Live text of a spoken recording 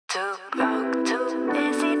Too broke, too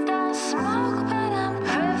busy, don't smoke, but I'm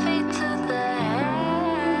privy to the haze.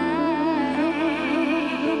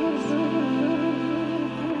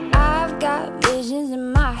 I've got visions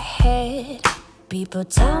in my head. People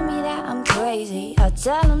tell me that I'm crazy, I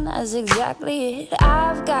tell them that's exactly it.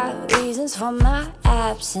 I've got reasons for my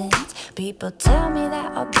absence. People tell me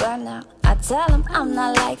that I'll burn out, I tell them I'm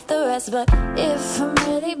not like the rest. But if I'm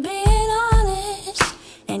really being honest,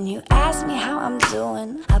 and you ask me how I'm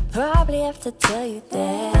doing, I probably have to tell you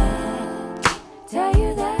that. Tell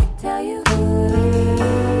you that, tell you.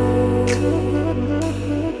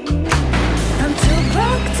 I'm too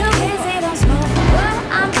broke, too busy, don't smoke. Well,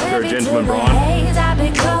 I'm privy to the haze. I've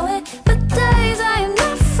been going for days, I am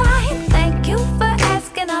not fine. Thank you for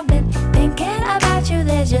asking, I've been thinking about you.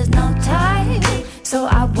 There's just no time, so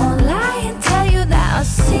I won't lie and tell you that I'll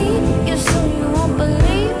see you soon. You won't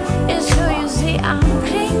believe it's true. You see, I'm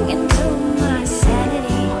clinging to my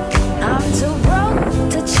sanity. I'm too broke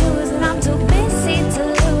to choose, and I'm too busy to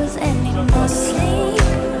lose any more sleep.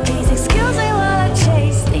 Please excuse me while I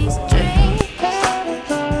chase these dreams.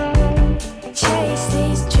 Chase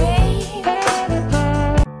these dreams.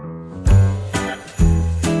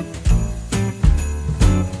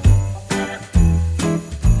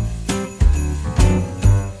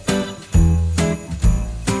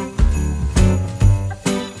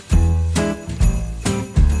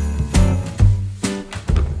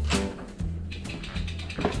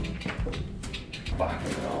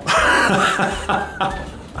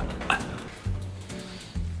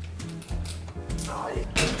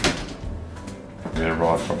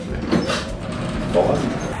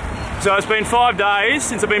 So it's been 5 days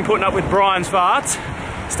since I've been putting up with Brian's farts.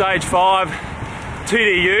 Stage 5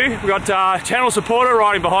 TDU. We've got channel supporter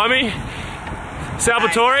riding behind me.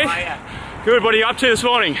 Salvatore. Hey, good, what are you up to this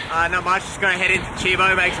morning? not much, just going to head into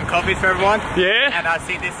Chibo, make some coffees for everyone. Yeah? And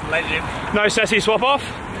see this legend. No SASI swap off?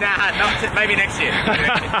 Nah, maybe next year.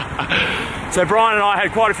 So Brian and I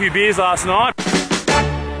had quite a few beers last night.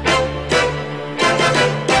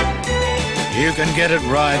 You can get it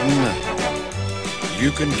riding,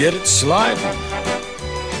 you can get it sliding,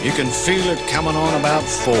 you can feel it coming on about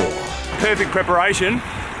 4. Perfect preparation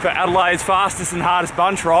for Adelaide's fastest and hardest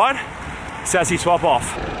bunch ride, SASI swap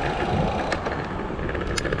off.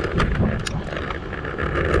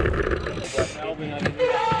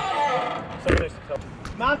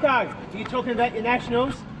 Marco, are you talking about your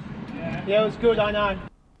nationals? Yeah, it was good, I know.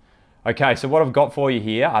 Okay, so what I've got for you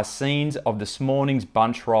here are scenes of this morning's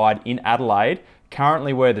bunch ride in Adelaide,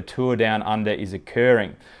 currently where the Tour Down Under is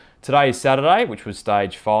occurring. Today is Saturday, which was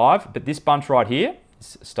stage 5, but this bunch ride here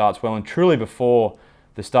starts well and truly before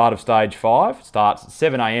the start of stage 5. It starts at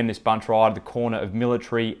 7 AM, this bunch ride at the corner of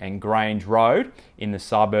Military and Grange Road in the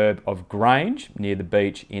suburb of Grange, near the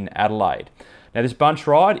beach in Adelaide. Now this bunch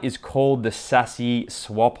ride is called the SASI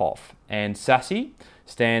Swap Off, and SASI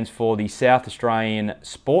stands for the South Australian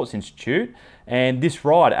Sports Institute, and this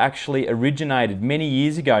ride actually originated many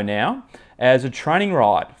years ago now as a training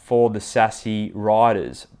ride for the SASI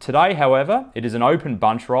riders. Today, however, it is an open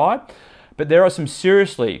bunch ride, but there are some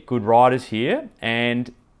seriously good riders here,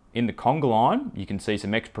 and in the conga line you can see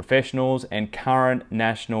some ex-professionals and current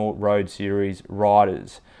National Road Series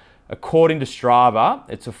riders. According to Strava,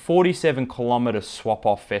 it's a 47-kilometre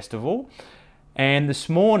swap-off festival, and this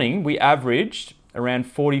morning we averaged around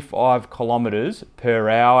 45 kilometres per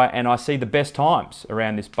hour, and I see the best times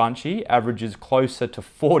around this bunchy averages closer to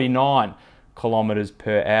 49 kilometres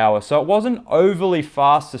per hour. So it wasn't overly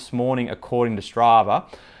fast this morning according to Strava,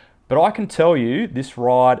 but I can tell you this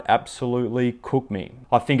ride absolutely cooked me.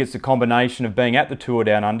 I think it's a combination of being at the Tour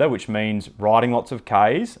Down Under, which means riding lots of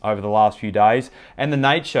Ks over the last few days, and the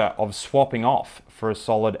nature of swapping off for a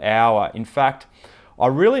solid hour. In fact, I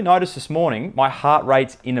really noticed this morning my heart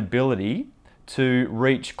rate's inability to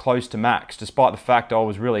reach close to max, despite the fact I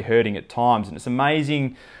was really hurting at times. And it's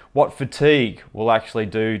amazing what fatigue will actually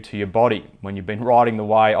do to your body when you've been riding the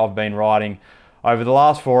way I've been riding over the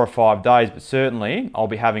last 4 or 5 days, but certainly I'll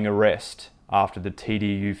be having a rest after the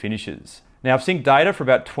TDU finishes. Now I've synced data for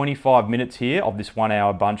about 25 minutes here of this 1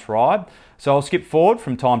 hour bunch ride, so I'll skip forward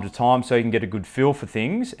from time to time so you can get a good feel for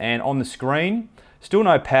things. And on the screen, still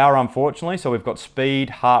no power unfortunately, so we've got speed,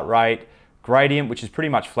 heart rate, gradient, which is pretty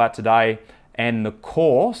much flat today, and the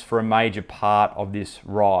course for a major part of this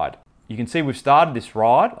ride. You can see we've started this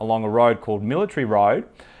ride along a road called Military Road,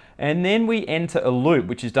 and then we enter a loop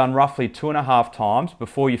which is done roughly 2.5 times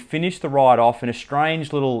before you finish the ride off in a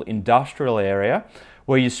strange little industrial area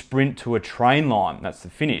where you sprint to a train line. That's the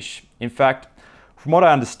finish. In fact, from what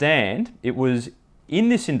I understand, it was in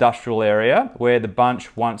this industrial area where the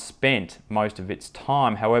bunch once spent most of its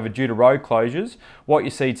time. However, due to road closures, what you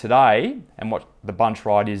see today and what the bunch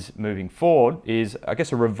ride is moving forward is, I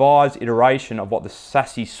guess, a revised iteration of what the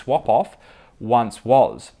SASI swap-off once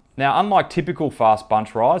was. Now, unlike typical fast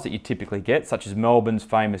bunch rides that you typically get, such as Melbourne's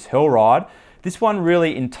famous Hill Ride, this one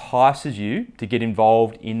really entices you to get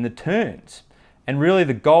involved in the turns. And really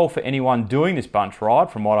the goal for anyone doing this bunch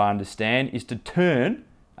ride, from what I understand, is to turn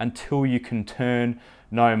until you can turn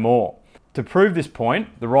no more. To prove this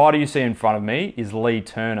point, the rider you see in front of me is Lee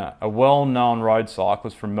Turner, a well-known road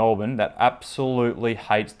cyclist from Melbourne that absolutely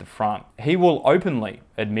hates the front. He will openly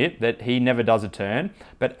admit that he never does a turn,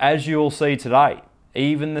 but as you'll see today,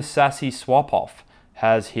 even the SASI swap-off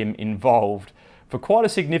has him involved for quite a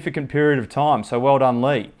significant period of time, so well done,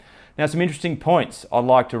 Lee. Now, some interesting points I'd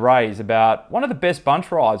like to raise about one of the best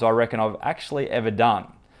bunch rides I reckon I've actually ever done.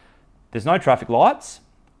 There's no traffic lights,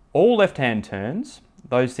 all left-hand turns.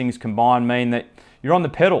 Those things combined mean that you're on the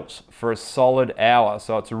pedals for a solid hour,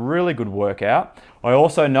 so it's a really good workout. I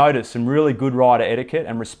also noticed some really good rider etiquette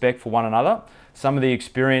and respect for one another. Some of the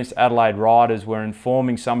experienced Adelaide riders were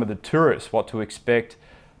informing some of the tourists what to expect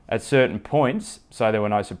at certain points, so there were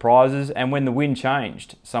no surprises, and when the wind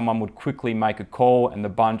changed, someone would quickly make a call and the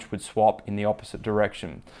bunch would swap in the opposite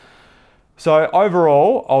direction. So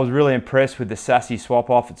overall, I was really impressed with the SASI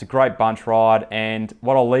swap-off. It's a great bunch ride, and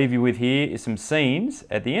what I'll leave you with here is some scenes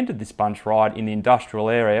at the end of this bunch ride in the industrial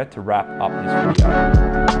area to wrap up this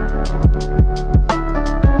video.